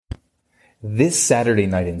This Saturday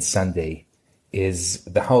night and Sunday is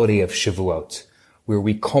the holiday of Shavuot, where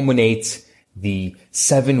we culminate the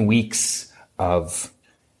 7 weeks of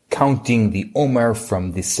counting the Omer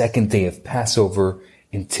from the second day of Passover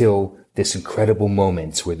until this incredible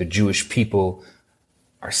moment where the Jewish people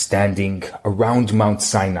are standing around Mount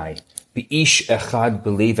Sinai, B'ish echad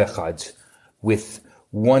b'lev echad, with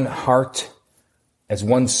one heart as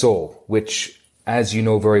one soul, which, as you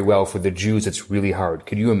know very well, for the Jews, it's really hard.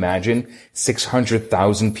 Could you imagine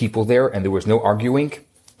 600,000 people there and there was no arguing?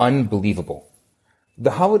 Unbelievable.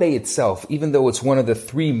 The holiday itself, even though it's one of the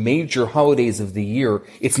 3 major holidays of the year,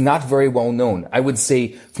 it's not very well known. I would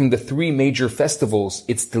say from the 3 major festivals,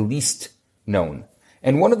 it's the least known.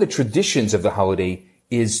 And one of the traditions of the holiday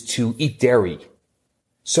is to eat dairy.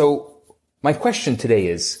 So my question today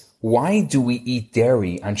is, why do we eat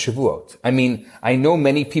dairy on Shavuot? I mean, I know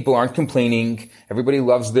many people aren't complaining. Everybody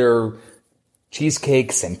loves their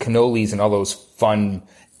cheesecakes and cannolis and all those fun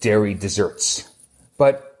dairy desserts.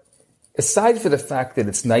 But aside from the fact that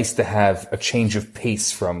it's nice to have a change of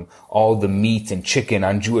pace from all the meat and chicken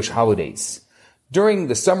on Jewish holidays, during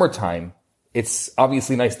the summertime, it's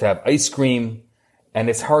obviously nice to have ice cream,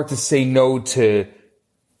 and it's hard to say no to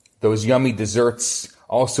those yummy desserts.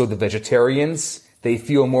 Also, the vegetarians, they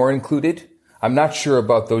feel more included. I'm not sure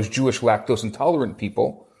about those Jewish lactose intolerant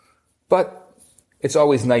people, but it's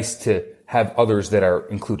always nice to have others that are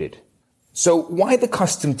included. So why the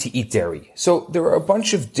custom to eat dairy? So there are a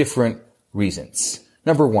bunch of different reasons.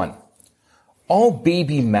 Number 1, all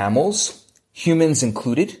baby mammals, humans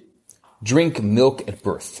included, drink milk at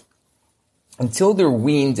birth. Until they're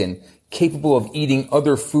weaned and capable of eating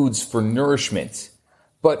other foods for nourishment.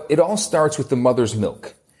 But it all starts with the mother's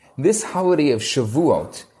milk. This holiday of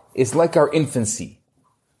Shavuot is like our infancy,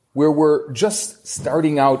 where we're just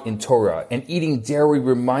starting out in Torah, and eating dairy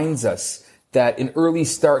reminds us that an early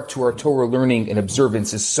start to our Torah learning and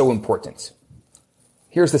observance is so important.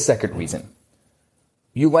 Here's the second reason.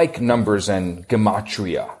 You like numbers and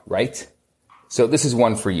gematria, right? So this is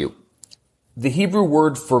one for you. The Hebrew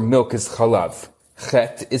word for milk is chalav.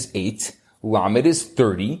 Chet is 8, lamed is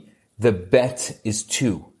 30, the bet is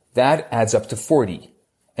 2. That adds up to 40.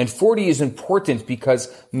 And 40 is important because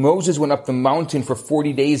Moses went up the mountain for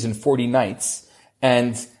 40 days and 40 nights.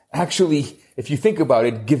 And actually, if you think about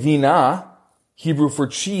it, gevina, Hebrew for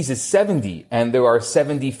cheese, is 70. And there are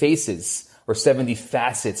 70 faces or 70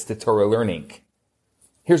 facets to Torah learning.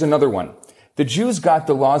 Here's another one. The Jews got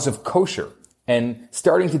the laws of kosher and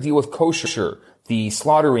starting to deal with kosher, the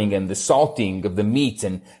slaughtering and the salting of the meat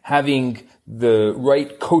and having the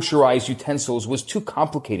right kosherized utensils was too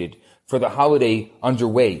complicated for the holiday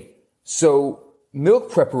underway. So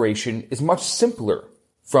milk preparation is much simpler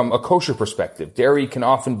from a kosher perspective. Dairy can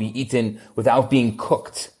often be eaten without being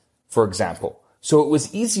cooked, for example. So it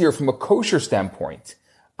was easier from a kosher standpoint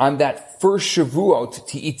on that first Shavuot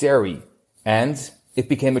to eat dairy, and it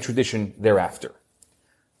became a tradition thereafter.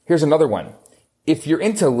 Here's another one. If you're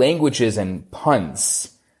into languages and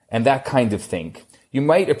puns and that kind of thing, you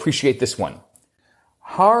might appreciate this one.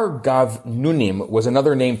 Har Gav Nunim was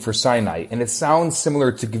another name for Sinai, and it sounds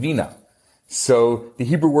similar to Gevina. So the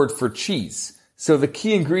Hebrew word for cheese. So the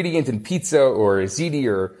key ingredient in pizza or ziti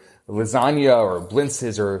or lasagna or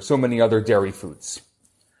blintzes or so many other dairy foods.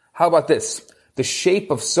 How about this? The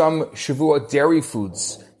shape of some Shavuot dairy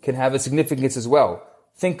foods can have a significance as well.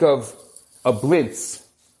 Think of a blintz,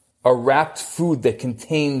 a wrapped food that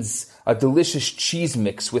contains a delicious cheese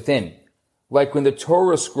mix within, like when the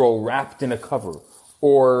Torah scroll wrapped in a cover,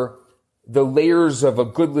 or the layers of a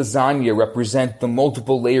good lasagna represent the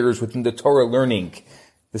multiple layers within the Torah learning,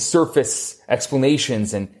 the surface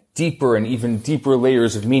explanations and deeper and even deeper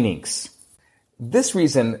layers of meanings. This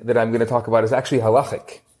reason that I'm going to talk about is actually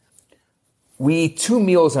halachic. We eat 2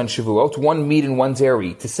 meals on Shavuot, 1 meat and 1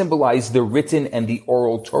 dairy, to symbolize the written and the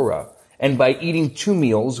oral Torah. And by eating 2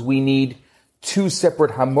 meals, we need 2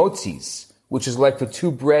 separate hamotzis, which is like the 2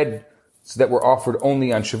 breads that were offered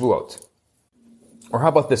only on Shavuot. Or how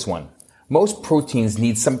about this one? Most proteins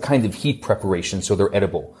need some kind of heat preparation so they're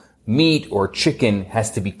edible. Meat or chicken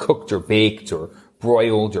has to be cooked or baked or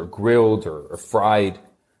broiled or grilled or fried.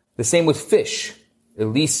 The same with fish, at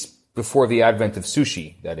least before the advent of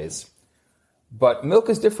sushi, that is. But milk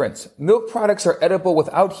is different. Milk products are edible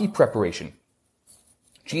without heat preparation.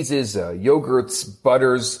 Cheeses, yogurts,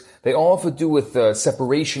 butters, they all have to do with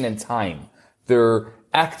separation and time. They're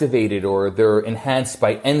activated or they're enhanced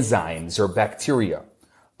by enzymes or bacteria.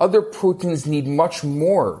 Other proteins need much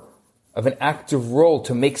more of an active role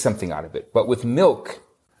to make something out of it. But with milk,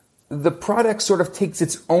 the product sort of takes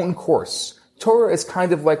its own course. Torah is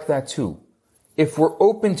kind of like that too. If we're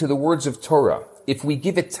open to the words of Torah, if we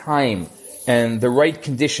give it time and the right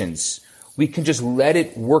conditions, we can just let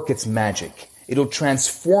it work its magic. It'll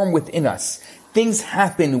transform within us. Things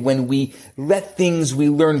happen when we let things we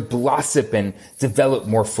learn blossom and develop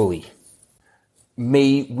more fully.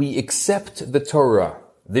 May we accept the Torah,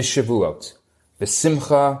 this Shavuot,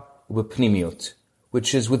 b'simcha u'b'pnimiut,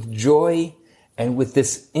 which is with joy and with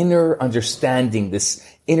this inner understanding, this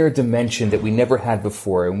inner dimension that we never had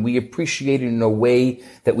before, and we appreciate it in a way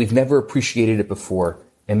that we've never appreciated it before,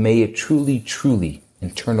 and may it truly, truly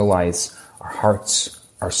internalize our hearts,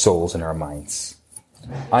 our souls, and our minds.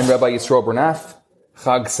 I'm Rabbi Yisroel Bernath.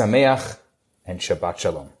 Chag Sameach and Shabbat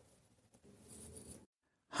Shalom.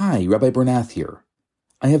 Hi, Rabbi Bernath here.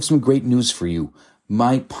 I have some great news for you.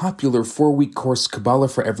 My popular 4-week course, Kabbalah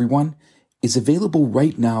for Everyone, is available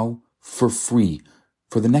right now for free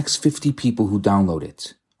for the next 50 people who download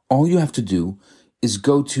it. All you have to do is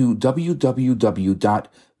go to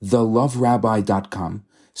www.theloverabbi.com,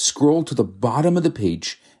 scroll to the bottom of the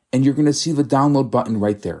page, and you're going to see the download button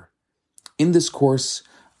right there. In this course,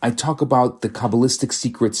 I talk about the Kabbalistic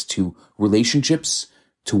secrets to relationships,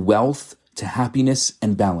 to wealth, to happiness,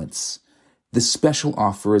 and balance. This special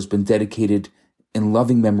offer has been dedicated in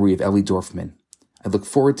loving memory of Ellie Dorfman. I look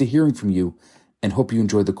forward to hearing from you and hope you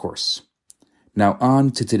enjoy the course. Now on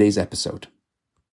to today's episode.